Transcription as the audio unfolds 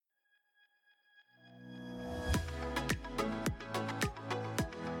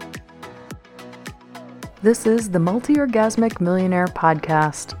This is the Multi-Orgasmic Millionaire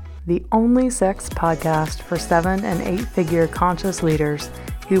Podcast, the only sex podcast for 7- and 8-figure conscious leaders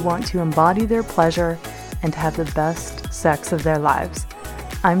who want to embody their pleasure and have the best sex of their lives.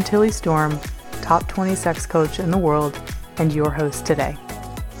 I'm Tilly Storm, top 20 sex coach in the world, and your host today.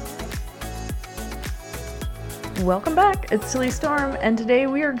 Welcome back, it's Tilly Storm, and today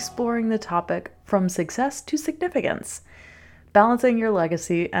we are exploring the topic from success to significance, balancing your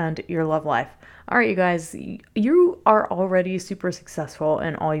legacy and your love life. All right, you guys, you are already super successful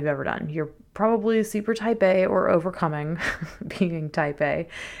in all you've ever done. You're probably super type A or overcoming being type A,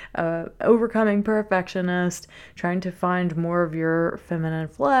 overcoming perfectionist, trying to find more of your feminine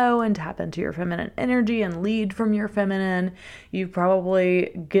flow and tap into your feminine energy and lead from your feminine. You've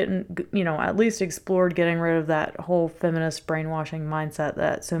probably at least explored getting rid of that whole feminist brainwashing mindset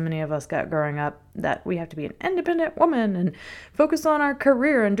that so many of us got growing up, that we have to be an independent woman and focus on our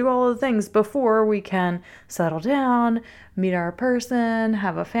career and do all the things before we can settle down, meet our person,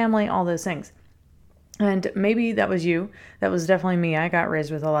 have a family, all those things. And maybe that was you. That was definitely me. I got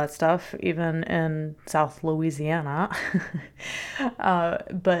raised with all that stuff, even in South Louisiana.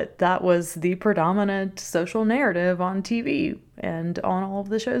 But that was the predominant social narrative on TV and on all of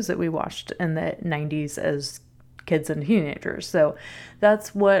the shows that we watched in the 90s as kids and teenagers. So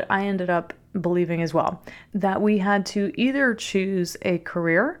that's what I ended up believing as well, that we had to either choose a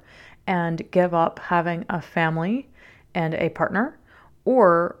career and give up having a family and a partner,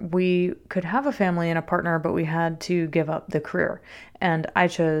 or we could have a family and a partner, but we had to give up the career. And I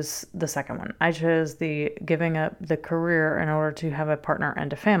chose the second one. I chose the giving up the career in order to have a partner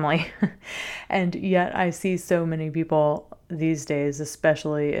and a family. And yet I see so many people these days,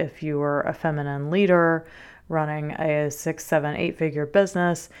 especially if you are a feminine leader running a 6, 7, 8-figure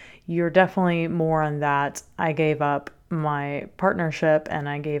business, you're definitely more on that. I gave up my partnership and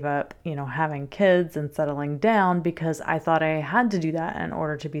I gave up, having kids and settling down because I thought I had to do that in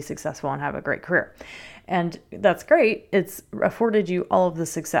order to be successful and have a great career. And that's great. It's afforded you all of the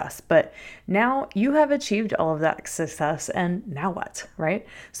success, but now you have achieved all of that success, and now what, right?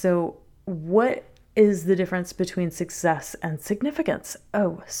 So what is the difference between success and significance?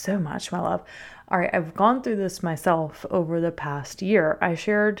 Oh, so much, my love. All right, I've gone through this myself over the past year. I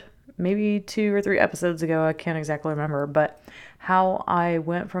shared maybe 2 or 3 episodes ago, I can't exactly remember, but how I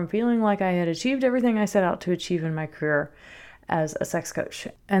went from feeling like I had achieved everything I set out to achieve in my career as a sex coach,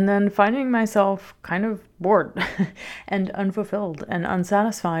 and then finding myself kind of bored and unfulfilled and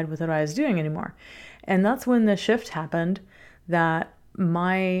unsatisfied with what I was doing anymore. And that's when the shift happened, that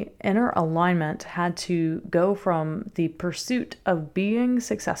my inner alignment had to go from the pursuit of being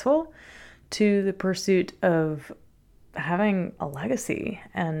successful to the pursuit of having a legacy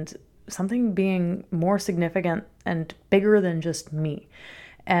and something being more significant and bigger than just me.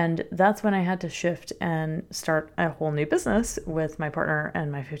 And that's when I had to shift and start a whole new business with my partner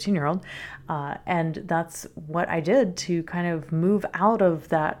and my 15-year-old. And that's what I did to kind of move out of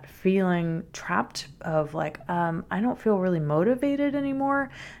that feeling trapped of I don't feel really motivated anymore.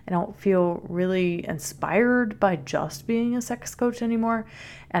 I don't feel really inspired by just being a sex coach anymore.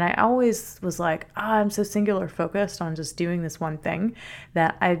 And I always was like, I'm so singular focused on just doing this one thing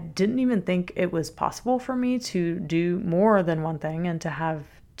that I didn't even think it was possible for me to do more than one thing and to have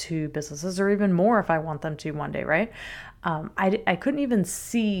 2 businesses, or even more if I want them to one day, right? I couldn't even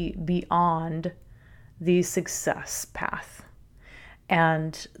see beyond the success path.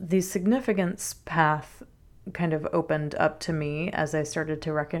 And the significance path kind of opened up to me as I started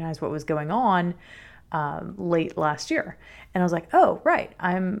to recognize what was going on late last year. And I was like, oh, right,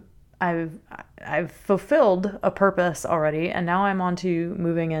 I've fulfilled a purpose already, and now I'm on to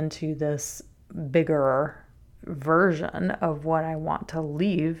moving into this bigger version of what I want to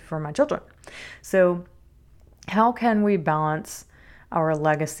leave for my children. So how can we balance our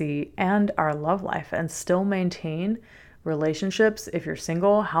legacy and our love life and still maintain relationships? If you're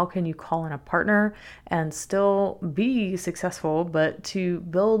single, how can you call in a partner and still be successful, but to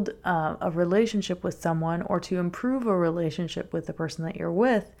build a relationship with someone, or to improve a relationship with the person that you're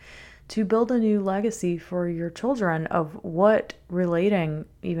with, to build a new legacy for your children of what relating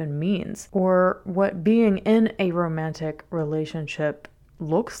even means, or what being in a romantic relationship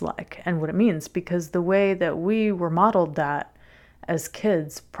looks like and what it means, because the way that we were modeled that as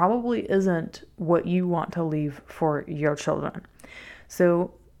kids probably isn't what you want to leave for your children.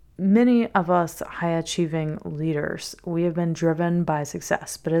 So many of us high achieving leaders, we have been driven by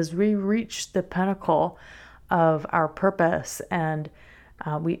success, but as we reach the pinnacle of our purpose and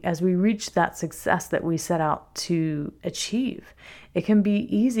as we reach that success that we set out to achieve, it can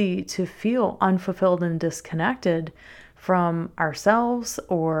be easy to feel unfulfilled and disconnected from ourselves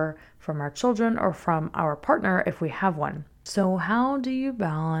or from our children, or from our partner if we have one. So how do you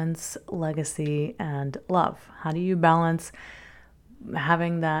balance legacy and love? How do you balance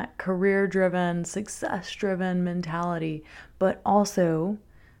having that career-driven, success-driven mentality, but also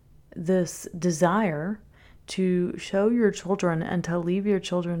this desire to show your children and to leave your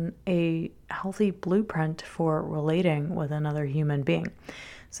children a healthy blueprint for relating with another human being?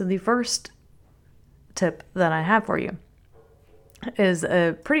 So the first tip that I have for you is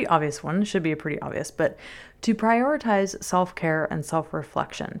a pretty obvious one, should be pretty obvious, but to prioritize self-care and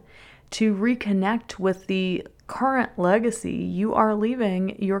self-reflection, to reconnect with the current legacy you are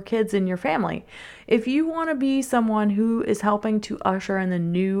leaving your kids and your family. If you want to be someone who is helping to usher in the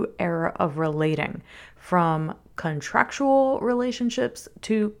new era of relating, from contractual relationships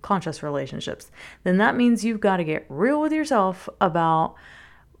to conscious relationships, then that means you've got to get real with yourself about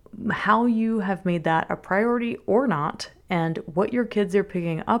how you have made that a priority or not, and what your kids are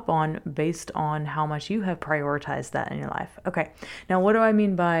picking up on based on how much you have prioritized that in your life. Okay, now what do I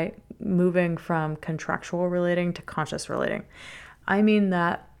mean by moving from contractual relating to conscious relating? I mean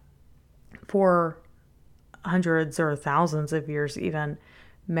that for hundreds or thousands of years, even,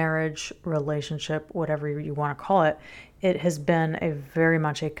 marriage, relationship, whatever you want to call it, it has been a very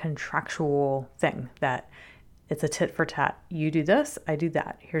much a contractual thing, that it's a tit for tat. You do this, I do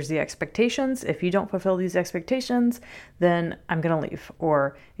that. Here's the expectations. If you don't fulfill these expectations, then I'm going to leave.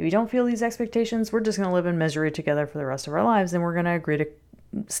 Or if you don't feel these expectations, we're just going to live in misery together for the rest of our lives, and we're going to agree to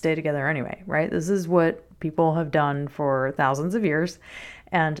stay together anyway, right? This is what people have done for thousands of years.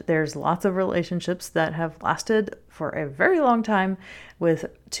 And there's lots of relationships that have lasted for a very long time with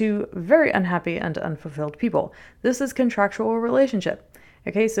two very unhappy and unfulfilled people. This is contractual relationship.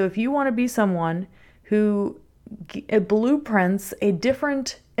 Okay, so if you want to be someone who blueprints a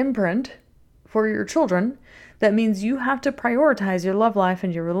different imprint for your children, that means you have to prioritize your love life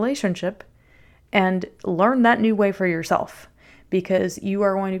and your relationship and learn that new way for yourself, because you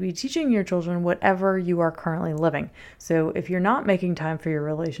are going to be teaching your children whatever you are currently living. So if you're not making time for your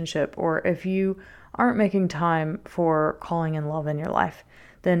relationship, or if you aren't making time for calling in love in your life,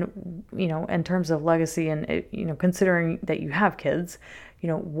 then, in terms of legacy and, considering that you have kids,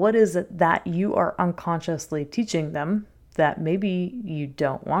 what is it that you are unconsciously teaching them that maybe you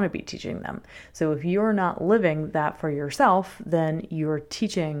don't want to be teaching them? So if you're not living that for yourself, then you're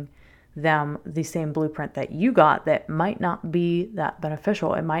teaching them the same blueprint that you got that might not be that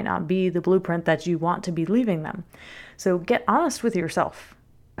beneficial. It might not be the blueprint that you want to be leaving them. So get honest with yourself.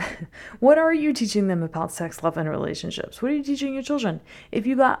 What are you teaching them about sex, love, and relationships? What are you teaching your children? If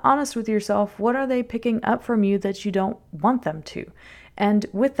you got honest with yourself, what are they picking up from you that you don't want them to? And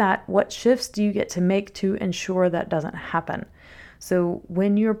with that, what shifts do you get to make to ensure that doesn't happen? So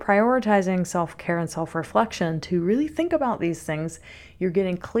when you're prioritizing self-care and self-reflection to really think about these things, you're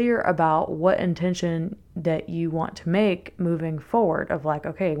getting clear about what intention that you want to make moving forward, of like,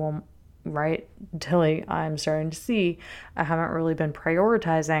 okay, well, right, Tilly, I'm starting to see I haven't really been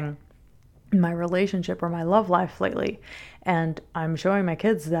prioritizing my relationship or my love life lately. And I'm showing my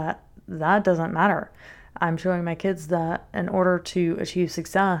kids that that doesn't matter. I'm showing my kids that in order to achieve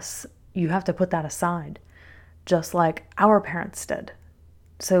success, you have to put that aside, just like our parents did.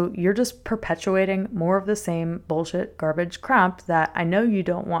 So you're just perpetuating more of the same bullshit, garbage crap that I know you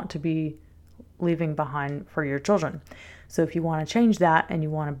don't want to be leaving behind for your children. So if you want to change that and you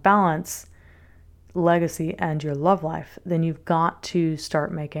want to balance legacy and your love life, then you've got to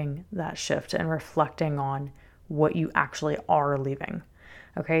start making that shift and reflecting on what you actually are leaving.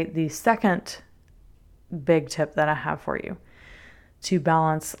 Okay, the second big tip that I have for you to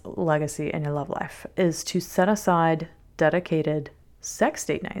balance legacy and your love life is to set aside dedicated sex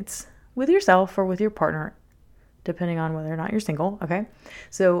date nights with yourself or with your partner, depending on whether or not you're single. Okay,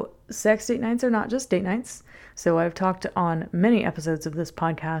 so sex date nights are not just date nights. So I've talked on many episodes of this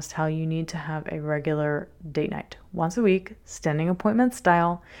podcast how you need to have a regular date night once a week, standing appointment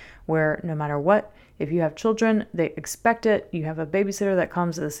style, where no matter what, if you have children, they expect it. You have a babysitter that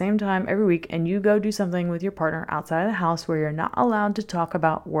comes at the same time every week, and you go do something with your partner outside of the house where you're not allowed to talk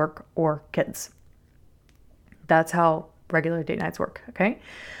about work or kids. That's how regular date nights work, okay?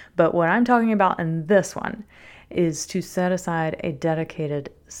 But what I'm talking about in this one is to set aside a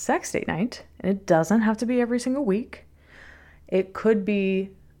dedicated sex date night, and it doesn't have to be every single week. It could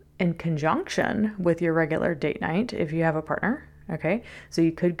be in conjunction with your regular date night if you have a partner. Okay, so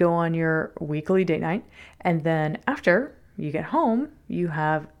you could go on your weekly date night, and then after you get home, you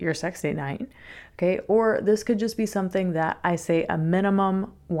have your sex date night. Okay, or this could just be something that I say a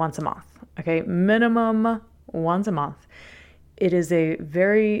minimum once a month. Okay, minimum once a month. It is a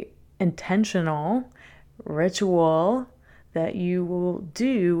very intentional ritual that you will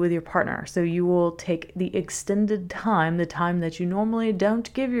do with your partner. So you will take the extended time, the time that you normally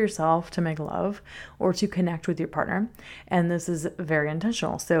don't give yourself to make love or to connect with your partner. And this is very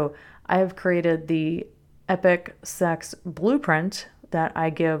intentional. So I have created the Epic Sex Blueprint that I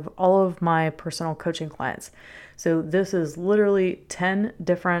give all of my personal coaching clients. So this is literally 10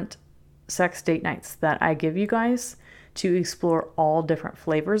 different sex date nights that I give you guys to explore all different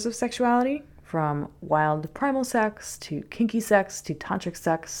flavors of sexuality, from wild primal sex to kinky sex to tantric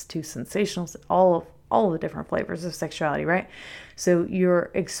sex to sensational, all of the different flavors of sexuality, right? So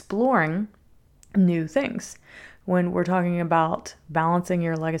you're exploring new things. When we're talking about balancing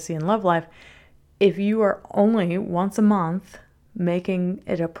your legacy and love life, if you are only once a month making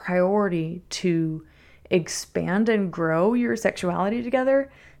it a priority to expand and grow your sexuality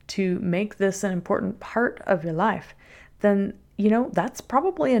together, to make this an important part of your life, then that's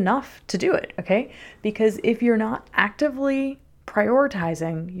probably enough to do it, okay? Because if you're not actively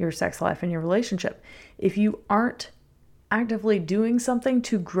prioritizing your sex life and your relationship, if you aren't actively doing something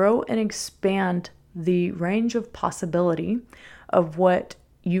to grow and expand the range of possibility of what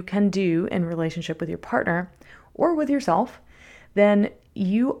you can do in relationship with your partner or with yourself, then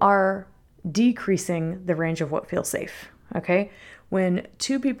you are decreasing the range of what feels safe, okay? When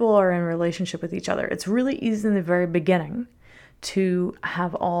two people are in relationship with each other, it's really easy in the very beginning to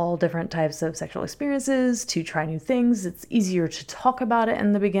have all different types of sexual experiences, to try new things. It's easier to talk about it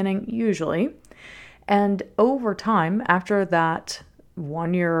in the beginning, usually. And over time, after that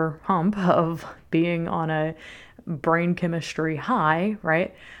 1 year hump of being on a brain chemistry high,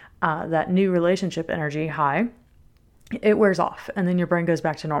 right? That new relationship energy high, it wears off, and then your brain goes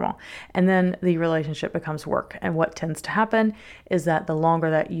back to normal, and then the relationship becomes work. And what tends to happen is that the longer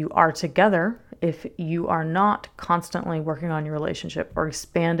that you are together, if you are not constantly working on your relationship or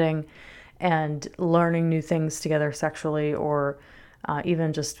expanding and learning new things together sexually, or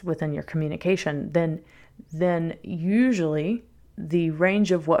even just within your communication, then usually the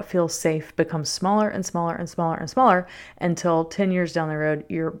range of what feels safe becomes smaller and smaller and smaller and smaller until 10 years down the road,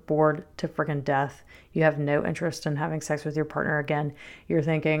 you're bored to friggin' death. You have no interest in having sex with your partner again. You're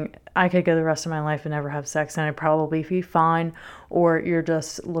thinking, I could go the rest of my life and never have sex and I'd probably be fine. Or you're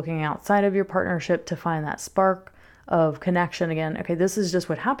just looking outside of your partnership to find that spark of connection again. Okay, this is just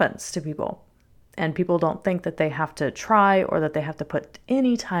what happens to people. And people don't think that they have to try or that they have to put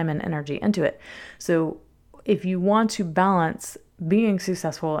any time and energy into it. So if you want to balance being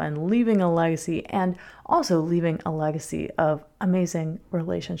successful and leaving a legacy, and also leaving a legacy of amazing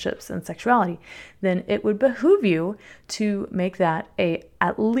relationships and sexuality, then it would behoove you to make that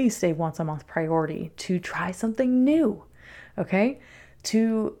at least a once a month priority, to try something new, okay?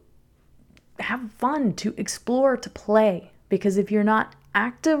 To have fun, to explore, to play. Because if you're not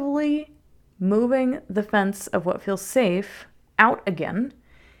actively moving the fence of what feels safe out again,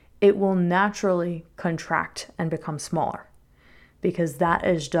 it will naturally contract and become smaller, because that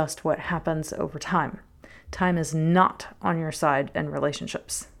is just what happens over time. Time is not on your side in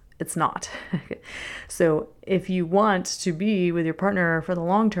relationships. It's not. So if you want to be with your partner for the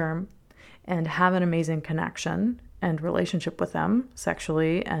long term and have an amazing connection and relationship with them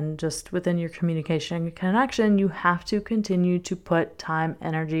sexually and just within your communication and connection, you have to continue to put time,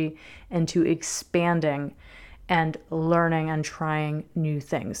 energy into expanding and learning and trying new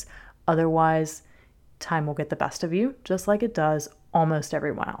things. Otherwise, time will get the best of you, just like it does almost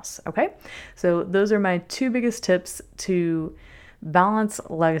everyone else, okay? So those are my two biggest tips to balance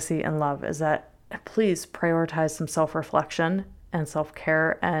legacy and love, is that please prioritize some self-reflection and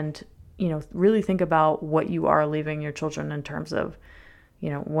self-care, and, really think about what you are leaving your children in terms of,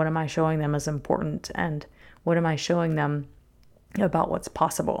 what am I showing them as important, and what am I showing them about what's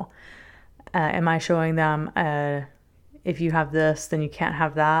possible? Am I showing them, if you have this, then you can't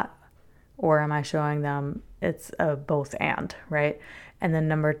have that? Or am I showing them it's a both and, right? And then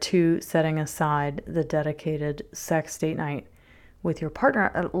number 2, setting aside the dedicated sex date night with your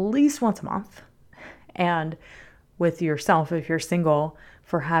partner at least once a month, and with yourself, if you're single,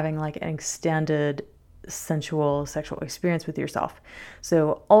 for having like an extended sensual sexual experience with yourself.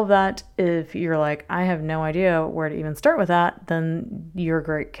 So all of that, if you're like, I have no idea where to even start with that, then you're a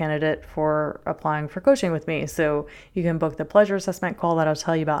great candidate for applying for coaching with me. So you can book the pleasure assessment call that I'll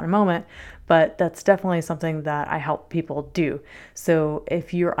tell you about in a moment, but that's definitely something that I help people do. So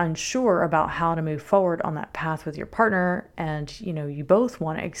if you're unsure about how to move forward on that path with your partner, and you both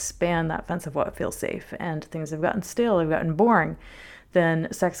want to expand that fence of what feels safe, and things have gotten stale, they've gotten boring,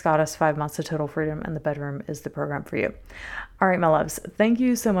 then Sex Goddess 5 Months to Total Freedom in the Bedroom is the program for you. All right, my loves, thank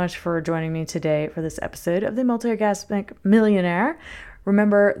you so much for joining me today for this episode of The Multi-Orgasmic Millionaire.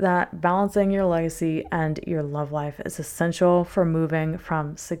 Remember that balancing your legacy and your love life is essential for moving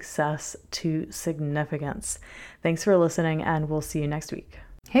from success to significance. Thanks for listening, and we'll see you next week.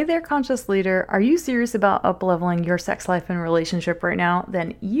 Hey there, conscious leader. Are you serious about up-leveling your sex life and relationship right now?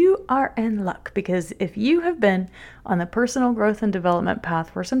 Then you are in luck, because if you have been on the personal growth and development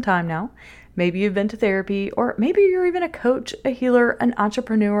path for some time now, maybe you've been to therapy, or maybe you're even a coach, a healer, an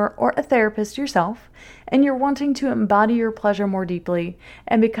entrepreneur, or a therapist yourself, and you're wanting to embody your pleasure more deeply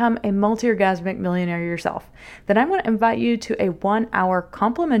and become a multi-orgasmic millionaire yourself, then I want to invite you to a 1-hour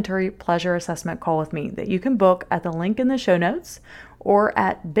complimentary pleasure assessment call with me that you can book at the link in the show notes or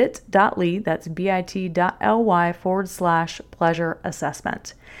at bit.ly, that's bit.ly/pleasure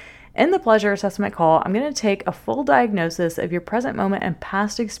assessment. In the pleasure assessment call, I'm going to take a full diagnosis of your present moment and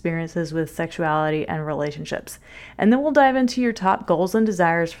past experiences with sexuality and relationships. And then we'll dive into your top goals and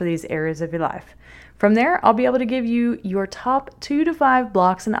desires for these areas of your life. From there, I'll be able to give you your top 2 to 5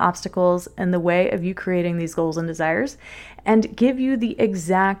 blocks and obstacles in the way of you creating these goals and desires, and give you the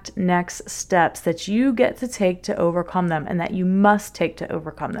exact next steps that you get to take to overcome them and that you must take to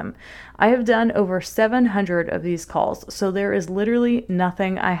overcome them. I have done over 700 of these calls, so there is literally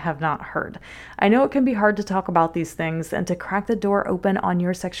nothing I have not heard. I know it can be hard to talk about these things and to crack the door open on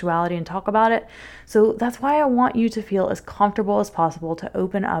your sexuality and talk about it, so that's why I want you to feel as comfortable as possible to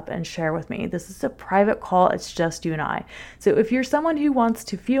open up and share with me. This is a private call, it's just you and I. So if you're someone who wants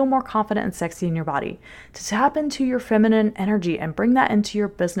to feel more confident and sexy in your body, to tap into your feminine energy and bring that into your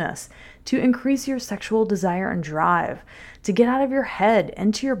business, to increase your sexual desire and drive, to get out of your head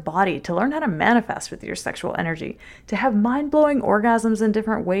into your body, to learn how to manifest with your sexual energy, to have mind-blowing orgasms in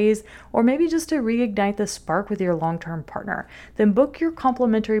different ways, or maybe just to reignite the spark with your long-term partner, then book your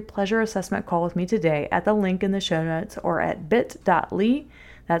complimentary pleasure assessment call with me today at the link in the show notes or at bit.ly,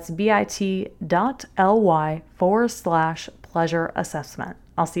 that's bit.ly/pleasure assessment.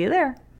 I'll see you there.